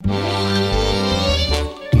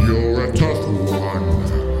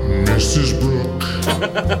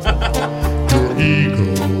Your ego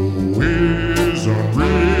is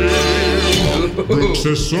unreal. Brooke's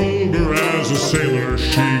as sober as a sailor.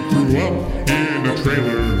 She grew up in a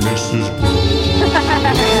trailer, Mrs.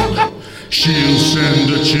 Brooke. She'll send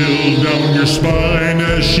a chill down your spine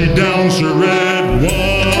as she downs her red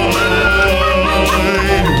wine.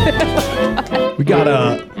 We got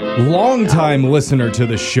a longtime listener to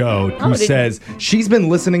the show who says she's been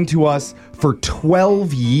listening to us for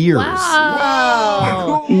 12 years.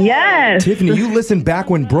 Wow. Yes. Tiffany, you listened back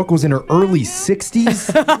when Brooke was in her early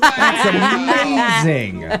 60s? That's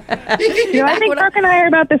amazing. I think Brooke and I are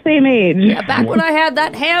about the same age. Yeah, back when I had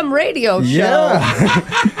that ham radio show.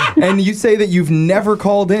 Yeah. And you say that you've never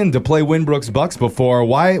called in to play Winbrook's Bucks before.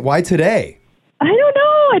 Why today? I don't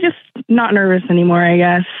know. I just not nervous anymore, I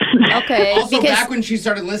guess. Okay. Also, back when she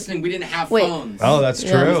started listening, we didn't have phones. Oh, that's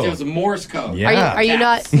true. It was a Morse code. Yeah. Are you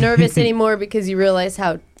not nervous anymore because you realize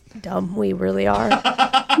how dumb we really are?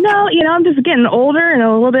 No, I'm just getting older and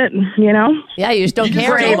a little bit, Yeah, you just don't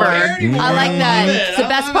care anymore. I like that. It's the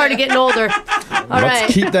best part of getting older. All right.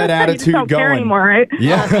 Let's keep that attitude don't going. care anymore, right?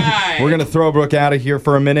 Yeah. Right. We're going to throw Brooke out of here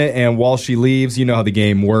for a minute, and while she leaves, you know how the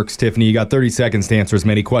game works, Tiffany. You got 30 seconds to answer as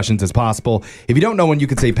many questions as possible. If you don't know when, you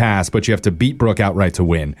could say pass, but you have to beat Brooke outright to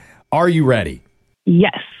win. Are you ready?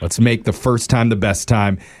 Yes. Let's make the first time the best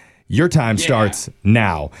time. Your time starts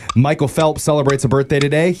now. Michael Phelps celebrates a birthday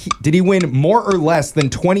today. Did he win more or less than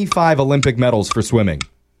 25 Olympic medals for swimming?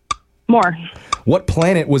 More. What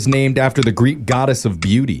planet was named after the Greek goddess of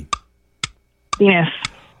beauty? Venus.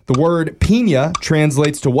 The word piña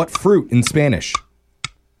translates to what fruit in Spanish?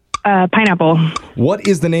 Pineapple. What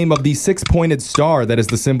is the name of the six-pointed star that is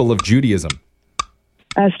the symbol of Judaism?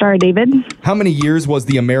 Star of David. How many years was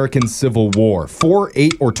the American Civil War? 4,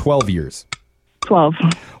 8, or 12 years? 12.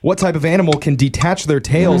 What type of animal can detach their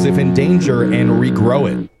tails if in danger and regrow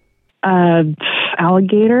it?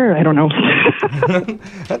 Alligator? I don't know.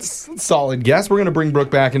 That's a solid guess. We're going to bring Brooke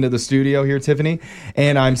back into the studio here, Tiffany.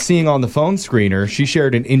 And I'm seeing on the phone screener, she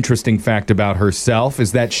shared an interesting fact about herself,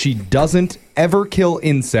 is that she doesn't ever kill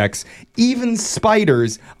insects, even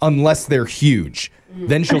spiders, unless they're huge.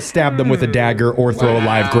 Then she'll stab them with a dagger or throw a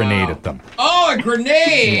live grenade at them. Oh, a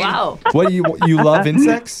grenade! Wow. What, you love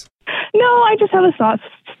insects? No, I just have a soft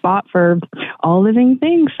spot for all living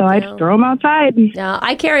things, so I just throw them outside. No,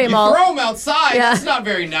 I carry them You all. throw them outside. Yeah. That's not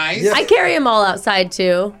very nice. I carry them all outside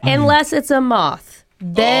too, unless it's a moth.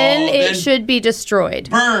 Then it should be destroyed.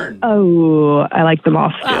 Burn. Oh, I like them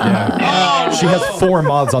off. She has 4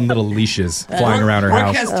 moths on little leashes flying around her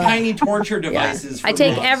Brooke house. has tiny torture devices. For I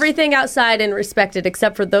take moths. everything outside and respect it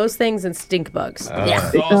except for those things and stink bugs.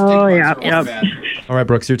 Yeah. Oh, yeah. Yep. All right,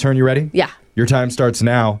 Brooks, your turn. You ready? Yeah. Your time starts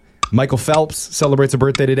now. Michael Phelps celebrates a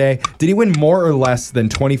birthday today. Did he win more or less than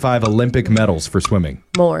 25 Olympic medals for swimming?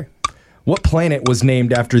 More. What planet was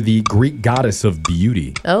named after the Greek goddess of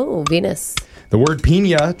beauty? Oh, Venus. The word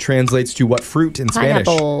piña translates to what fruit in Spanish?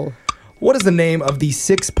 Pineapple. What is the name of the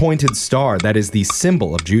six-pointed star that is the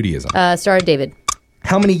symbol of Judaism? Star of David.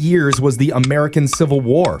 How many years was the American Civil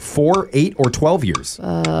War? 4, 8, or 12 years? It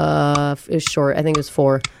was short. I think it was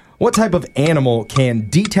 4. What type of animal can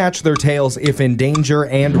detach their tails if in danger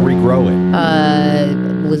and regrow it?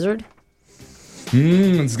 Lizard.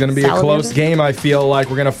 It's going to be a Salamander? close game, I feel like.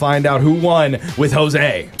 We're going to find out who won with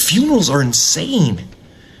Jose. Funerals are insane.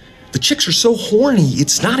 The chicks are so horny,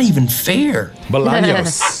 it's not even fair.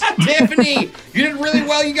 Bolaños. Tiffany, you did really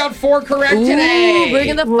well. You got 4 correct Ooh, today.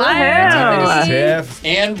 bringing the fire. Tiff.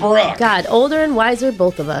 And Brooke. God, older and wiser,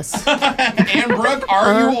 both of us. And Brooke,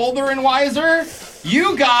 are you older and wiser?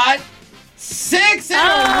 You got 6 in a row.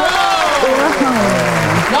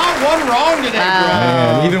 Not one wrong today, Brooke.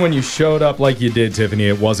 Man, even when you showed up like you did, Tiffany,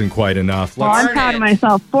 it wasn't quite enough. Well, I'm proud of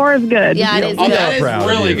myself. 4 is good. Yeah, it is Oh, good. that is proud of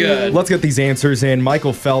really you. good. Let's get these answers in.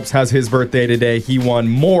 Michael Phelps has his birthday today. He won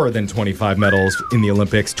more than 25 medals in the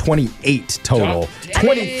Olympics, 28 total.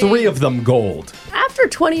 23 of them gold. After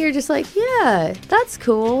 20, you're just like, yeah, that's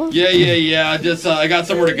cool. Yeah. Just I got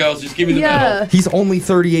somewhere to go, so just give me the medal. He's only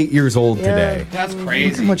 38 years old today. That's Look how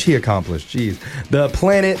crazy. much he accomplished. Jeez. The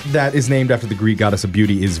planet that is named after the Greek goddess of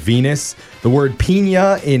beauty is Venus. The word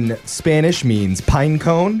piña in Spanish means pine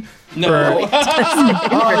cone. No.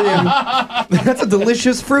 That's a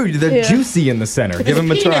delicious fruit. They're juicy in the center. Give him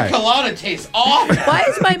a Pina try. colada tastes awful. Why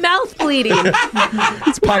is my mouth bleeding?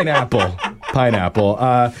 It's pineapple.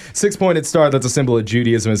 Pineapple. Six-pointed star, that's a symbol of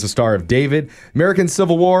Judaism, is the Star of David. American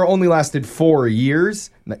Civil War only lasted 4 years,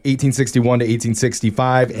 1861 to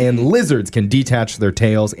 1865, and lizards can detach their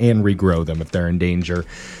tails and regrow them if they're in danger.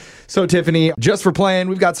 So, Tiffany, just for playing,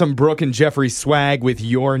 we've got some Brooke and Jeffrey swag with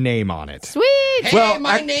your name on it. Sweet. Hey, Well,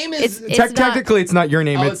 my name is... Technically, it's not your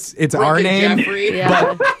name. Oh, it's Brooke our and name, Jeffrey.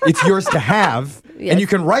 Yeah. but it's yours to have, Yes. and you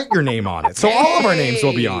can write your name on it. So all of our names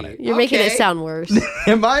will be on it. You're making it Okay. sound worse.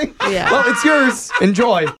 Am I? Yeah. Well, it's yours.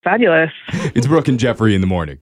 Enjoy. Fabulous. It's Brooke and Jeffrey in the morning.